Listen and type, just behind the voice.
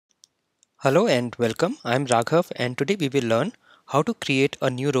Hello and welcome. I'm Raghav and today we will learn how to create a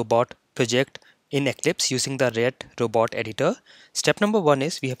new robot project in Eclipse using the Red Robot Editor. Step number one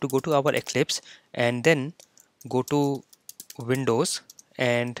is we have to go to our Eclipse and then go to Windows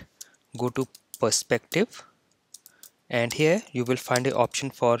and go to Perspective, and here you will find an option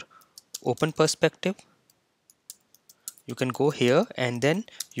for Open Perspective. You can go here and then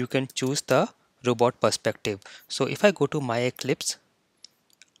you can choose the robot perspective. So if I go to my Eclipse,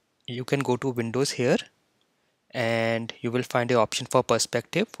 you can go to Windows here and you will find the option for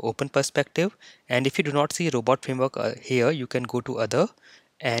perspective, open perspective. And if you do not see robot framework here, you can go to other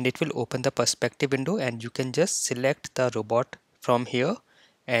and it will open the perspective window, and you can just select the robot from here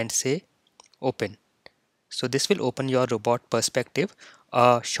and say open. So this will open your robot perspective.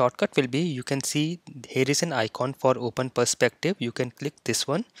 A shortcut will be, you can see here is an icon for open perspective. You can click this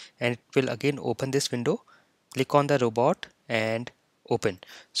one and it will again open this window. Click on the robot and open.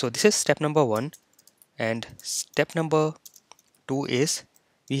 So this is step number one. And step number two is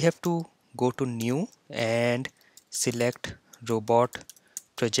we have to go to new and select robot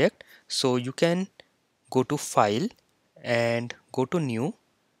project. So you can go to file and go to new,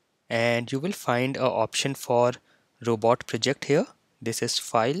 and you will find a option for robot project here. This is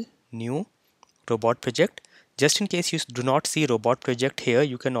file, new, robot project. Just in case you do not see robot project here,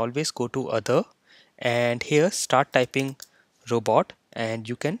 you can always go to other and here start typing robot and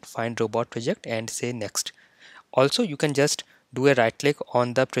you can find robot project and say next. Also you can just do a right click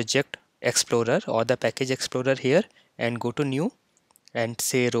on the project explorer or the package explorer here and go to new and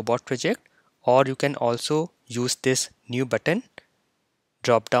say robot project, or you can also use this new button,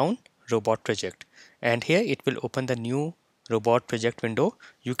 drop down robot project, and here it will open the new robot project window.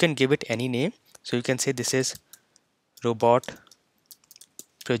 You can give it any name, so you can say this is robot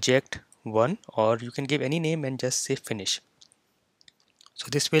project 1, or you can give any name and just say finish. So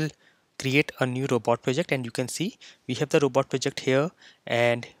this will create a new robot project, and you can see we have the robot project here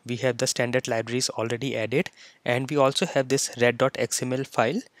and we have the standard libraries already added, and we also have this red.xml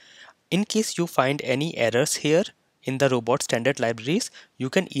file. In case you find any errors here in the robot standard libraries,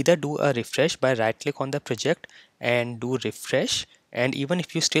 you can either do a refresh by right click on the project and do refresh, and even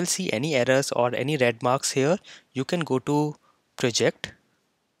if you still see any errors or any red marks here, you can go to project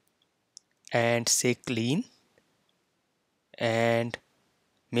and say clean and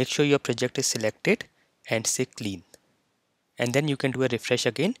make sure your project is selected and say clean, and then you can do a refresh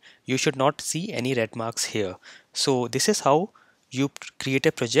again. You should not see any red marks here. So this is how you create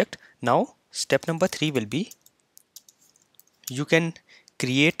a project. Now step number 3 will be you can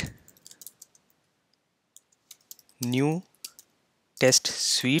create new test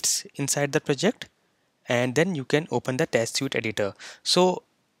suites inside the project, and then you can open the test suite editor. So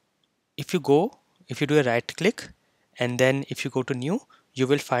if you do a right click and then if you go to new, you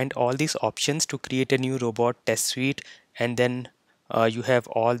will find all these options to create a new robot test suite, and then you have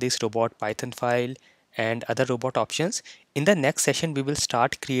all this robot Python file and other robot options. In the next session we will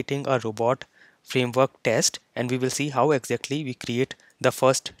start creating a robot framework test, and we will see how exactly we create the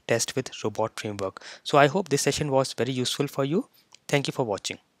first test with robot framework. So I hope this session was very useful for you. Thank you for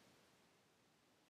watching.